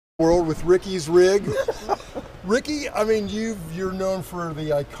World with Ricky's rig. Ricky, I mean, you're known for the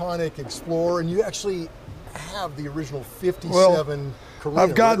iconic Explorer, and you actually have the original '57 Carina.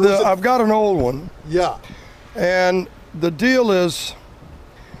 I've got an old one. Yeah. And the deal is,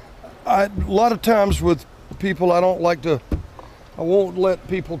 a lot of times with people, I won't let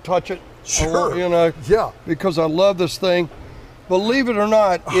people touch it. Sure. You know. Yeah. Because I love this thing. Believe it or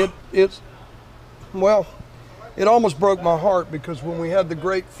not, it almost broke my heart, because when we had the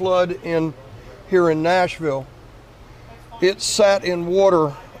great flood here in Nashville, it sat in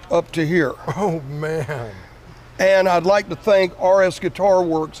water up to here. Oh man. And I'd like to thank RS Guitar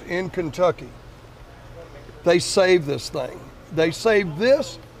Works in Kentucky. They saved this thing. They saved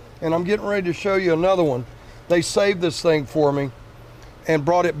this, and I'm getting ready to show you another one. They saved this thing for me and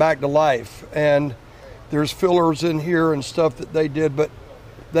brought it back to life. And there's fillers in here and stuff that they did, but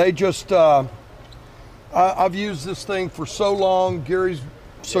they just, I've used this thing for so long. Gary's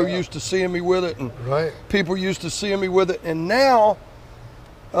so used to seeing me with it, and people used to seeing me with it. And now,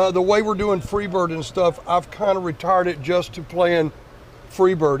 the way we're doing Freebird and stuff, I've kind of retired it just to playing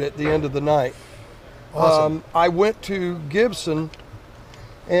Freebird at the end of the night. Awesome. I went to Gibson,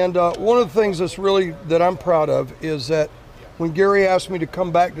 and one of the things that I'm proud of is that when Gary asked me to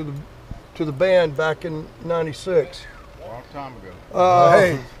come back to the band back in '96, a long time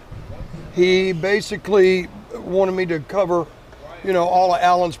ago, he basically wanted me to cover, all of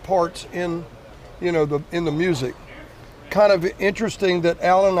Alan's parts in, in the music. Kind of interesting that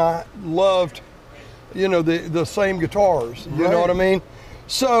Alan and I loved, the same guitars. You know what I mean?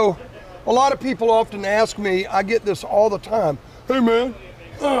 So, a lot of people often ask me, I get this all the time. Hey man,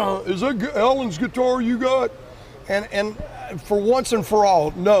 is that Alan's guitar you got? And for once and for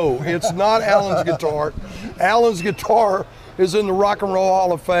all, no, it's not Alan's guitar. Alan's guitar is in the Rock and Roll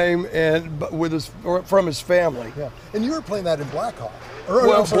Hall of Fame and from his family. Yeah. And you were playing that in Blackhawk.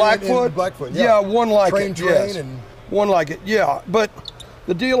 Blackfoot. Blackfoot. Yeah, one like Train, it. Yes. and one like it. Yeah. But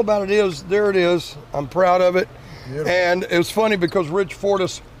the deal about it is, there it is. I'm proud of it. Beautiful. And it was funny because Rich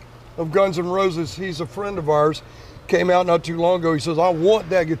Fortas of Guns N' Roses, he's a friend of ours, came out not too long ago. He says, I want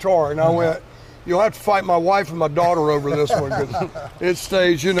that guitar. And I went, you'll have to fight my wife and my daughter over this one, because it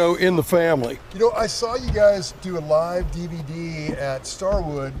stays, in the family. I saw you guys do a live DVD at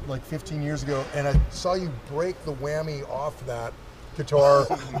Starwood like 15 years ago, and I saw you break the whammy off that guitar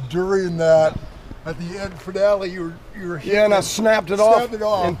during that. At the end finale, you were hitting and I snapped it off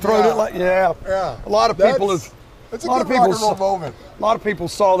and throwed it like, A lot of people That's a good rock and roll moment. A lot of people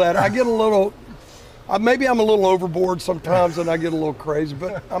saw that. I get a little, maybe I'm a little overboard sometimes, and I get a little crazy,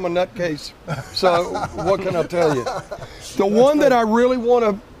 but I'm a nutcase. So what can I tell you? The one that I really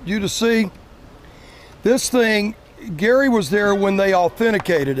want you to see, this thing, Gary was there when they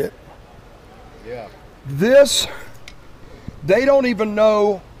authenticated it. Yeah. This, they don't even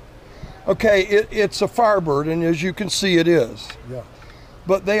know. Okay, it's a Firebird, and as you can see, it is. Yeah.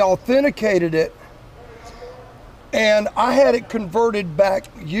 But they authenticated it, and I had it converted back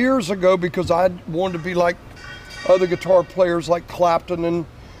years ago because I wanted to be like other guitar players like Clapton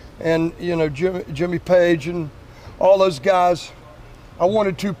and Jimmy Page and all those guys. I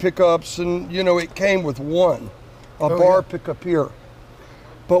wanted 2 pickups, and it came with one, a bar pickup here.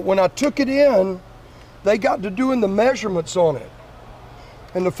 But when I took it in, they got to doing the measurements on it.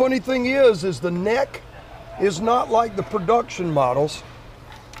 And the funny thing is the neck is not like the production models.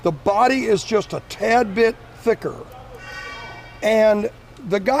 The body is just a tad bit thicker. And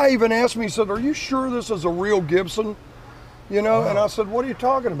the guy even asked me, he said, are you sure this is a real Gibson? And I said, what are you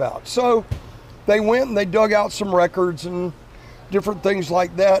talking about? So they went and they dug out some records and different things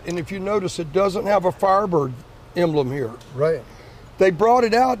like that. And if you notice, it doesn't have a Firebird emblem here. Right. They brought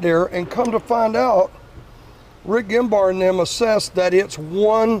it out there, and come to find out, Rick Gimbar and them assessed that it's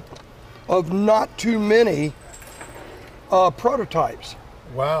one of not too many prototypes.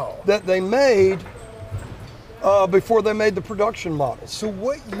 Wow. That they made before they made the production models. So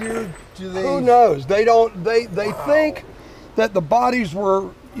what year do they? Who knows? They don't. They think that the bodies were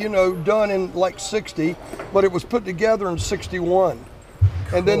done in like '60, but it was put together in '61,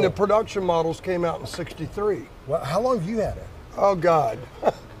 and then the production models came out in '63. Well, how long have you had it? Oh God.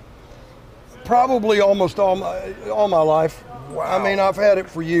 Probably almost all my life. Wow. I mean, I've had it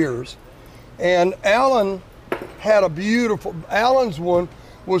for years. And Alan had Alan's one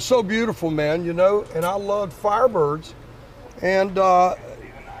was so beautiful, man, and I loved Firebirds. And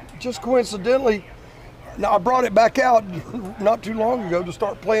just coincidentally, now I brought it back out not too long ago to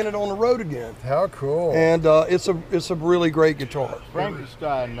start playing it on the road again. How cool. And it's a really great guitar.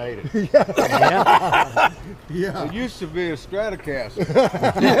 Frankenstein made it. Yeah. It used to be a Stratocaster.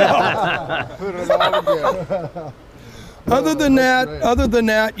 Yeah. Put it all together. Other than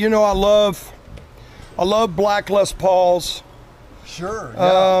that, you know, I love black Les Pauls. Sure.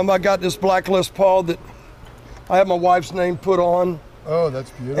 Yeah. I got this black Les Paul that I have my wife's name put on. Oh,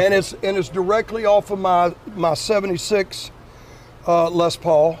 that's beautiful. And it's directly off of my 76 Les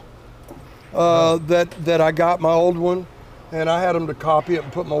Paul that I got, my old one, and I had them to copy it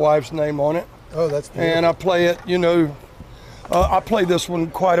and put my wife's name on it. Oh, that's beautiful. And I play it, you know, I play this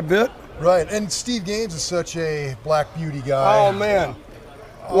one quite a bit. Right, and Steve Gaines is such a Black Beauty guy. Oh man,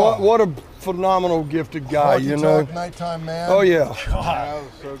 what a phenomenal gifted guy, you know. Nighttime man. Oh yeah. God, that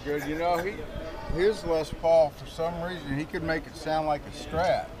was so good. You know, his Les Paul, for some reason, he could make it sound like a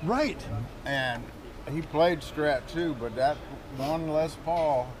Strat. Right. And he played Strat too, but that one Les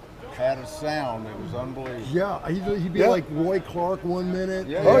Paul had a sound that was unbelievable. Yeah, he'd be like Roy Clark one minute.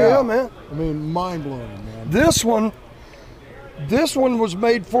 Yeah. Oh yeah, man. I mean, mind blowing, man. This one was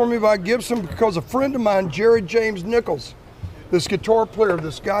made for me by Gibson because a friend of mine, Jerry James Nichols, this guitar player,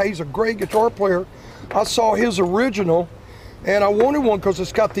 this guy, he's a great guitar player. I saw his original, and I wanted one because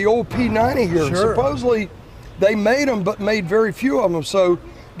it's got the old P90 here. Sure. Supposedly, they made them, but made very few of them. So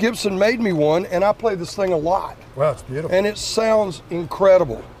Gibson made me one, and I play this thing a lot. Wow, it's beautiful. And it sounds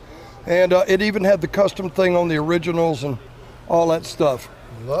incredible. And it even had the custom thing on the originals and all that stuff.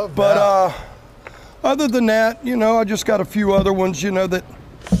 Love that. But other than that, you know, I just got a few other ones, you know, that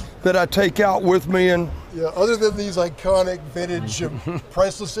I take out with me. And yeah, other than these iconic vintage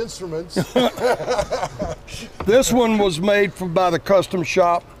priceless instruments. this one was made by the custom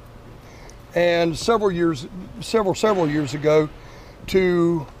shop, and several years ago,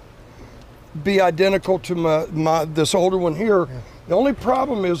 to be identical to my this older one here. Yeah. The only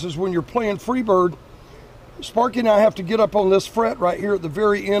problem is when you're playing Freebird, Sparky and I have to get up on this fret right here at the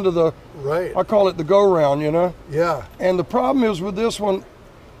very end of the, right. I call it the go-round, you know? Yeah. And the problem is with this one,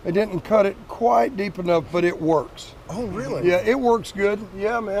 I didn't cut it quite deep enough, but it works. Oh, really? Yeah, it works good.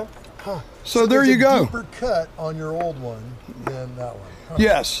 Yeah, man. Huh. So there you go. Deeper cut on your old one than that one. Huh.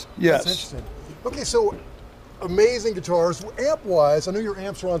 Yes, yes. That's interesting. Okay, so amazing guitars. Amp-wise, I know your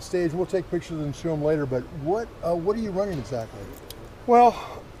amps are on stage. We'll take pictures and show them later, but what are you running exactly? Well,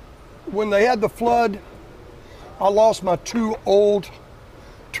 when they had the flood, I lost my two old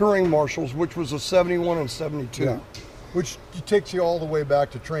touring Marshalls, which was a 71 and 72. Yeah. Which takes you all the way back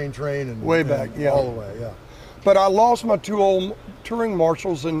to Train and way back, yeah. All the way, yeah. But I lost my two old touring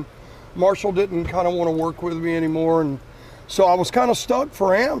Marshalls, and Marshall didn't kind of want to work with me anymore, and so I was kind of stuck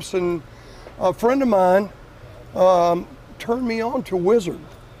for amps, and a friend of mine turned me on to Wizard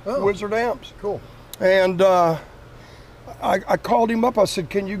amps. Cool. And I called him up. I said,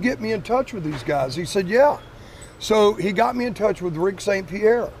 can you get me in touch with these guys? He said, yeah. So he got me in touch with Rick St.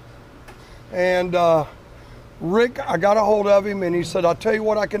 Pierre. And Rick, I got a hold of him, and he said, I'll tell you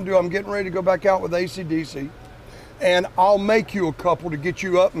what I can do. I'm getting ready to go back out with AC/DC, and I'll make you a couple to get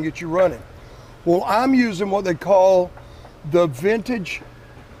you up and get you running. Well, I'm using what they call the Vintage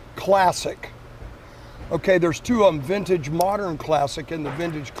Classic. Okay, there's two of them, Vintage Modern Classic and the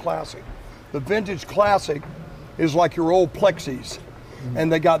Vintage Classic. The Vintage Classic is like your old Plexis,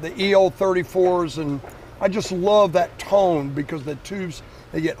 and they got the EL34s, and I just love that tone because the tubes,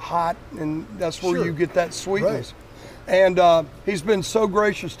 they get hot, and that's where you get that sweetness. Right. And he's been so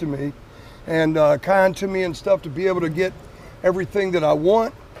gracious to me and kind to me and stuff to be able to get everything that I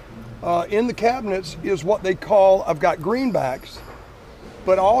want. In the cabinets is what they call, I've got greenbacks,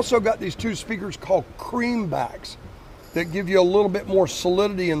 but I also got these two speakers called creambacks that give you a little bit more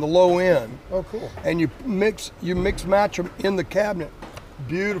solidity in the low end. Oh, cool. And you mix match them in the cabinet.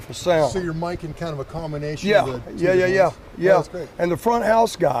 Beautiful sound. So you're miking kind of a combination yeah. of the two Yeah. Oh, that's great. And the front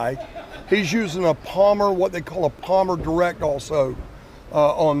house guy, he's using a Palmer, what they call a Palmer Direct also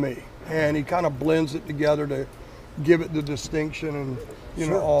on me. And he kind of blends it together to give it the distinction and you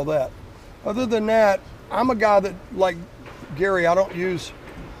know, all that. Other than that, I'm a guy that, like Gary, I don't use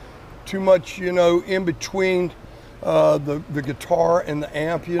too much, you know, in between the guitar and the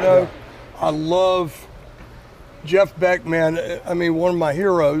amp, you know. Yeah. I love Jeff Beck, man. I mean, one of my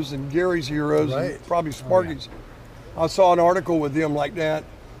heroes and Gary's heroes, and probably Sparky's. I saw an article with him like that.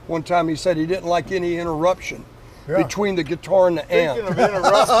 One time he said he didn't like any interruption between the guitar and the amp.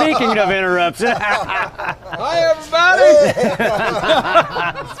 Speaking of interruption. Hi, everybody.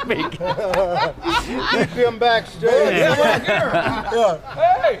 Keep them backstage.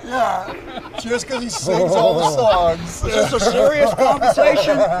 Hey. Yeah. Just because he sings all the songs. Is this a serious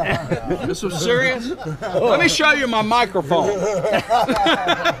conversation? This was serious? Let me show you my microphone.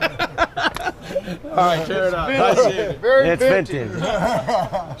 All right, tear it out. It's vintage.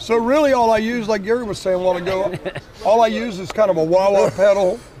 So really all I use, like Gary was saying a while ago, all I use is kind of a wah-wah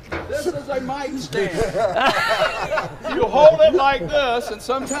pedal. This is a mic stand. You You hold it like this, and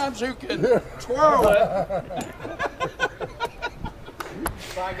sometimes you can twirl it.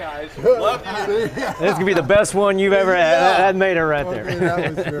 Bye, guys. Love you. This could be the best one you've ever had. That made it right Okay, there.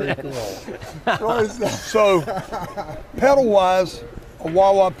 that was very cool. So, pedal-wise, a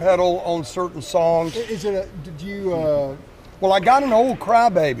wah-wah pedal on certain songs. Is it a, did you, Well, I got an old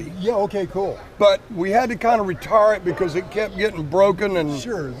Crybaby, yeah, okay, cool. but we had to kind of retire it because it kept getting broken. And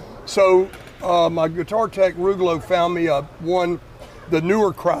Sure. so my guitar tech, Rugolo, found me the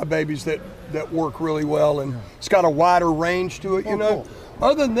newer Crybabys that work really well, and it's got a wider range to it, you know. Cool.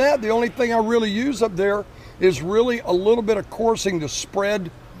 Other than that, the only thing I really use up there is really a little bit of coursing to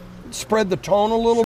spread the tone a little